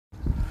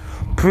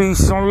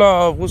Peace and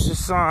love. What's the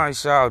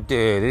science out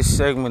there? This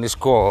segment is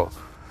called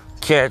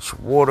Catch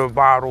Water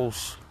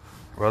Bottles,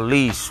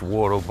 Release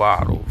Water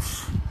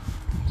Bottles.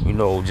 You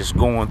know, just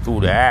going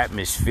through the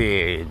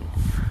atmosphere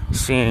and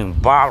seeing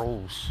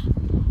bottles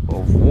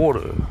of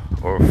water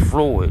or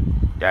fluid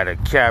that are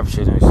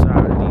captured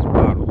inside of these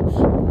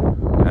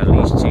bottles. At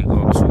least take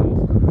up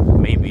to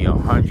maybe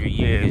 100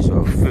 years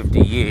or 50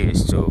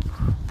 years to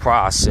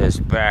process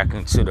back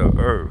into the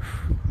earth.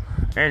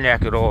 And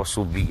that could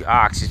also be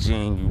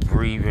oxygen you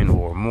breathing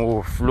or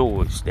more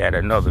fluids that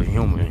another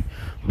human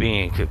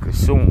being could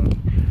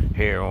consume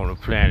here on the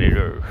planet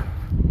Earth.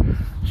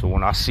 So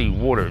when I see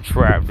water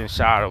trapped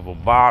inside of a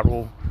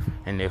bottle,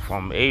 and if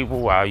I'm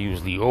able, I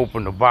usually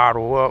open the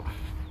bottle up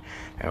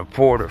and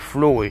pour the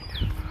fluid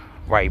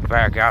right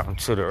back out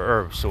into the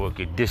earth so it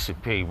could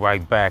dissipate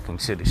right back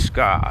into the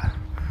sky,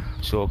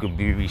 so it could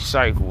be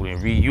recycled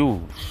and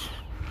reused.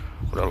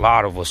 But a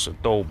lot of us will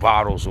throw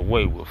bottles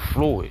away with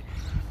fluid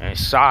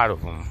inside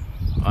of them,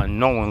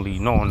 unknowingly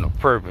knowing the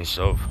purpose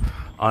of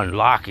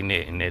unlocking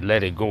it, and then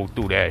let it go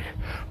through that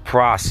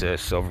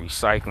process of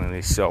recycling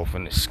itself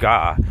in the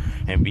sky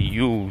and be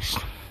used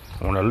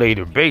on a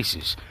later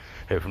basis.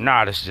 If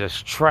not, it's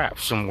just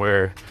trapped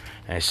somewhere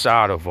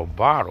inside of a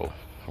bottle,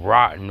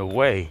 rotting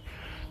away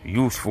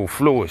useful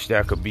fluids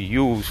that could be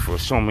used for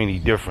so many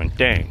different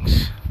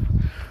things.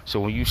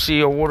 So when you see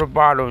a water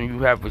bottle and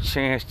you have a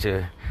chance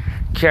to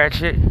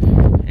catch it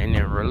and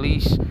then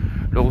release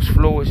those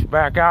fluids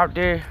back out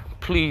there,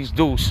 please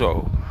do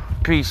so.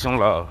 Peace and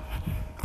love.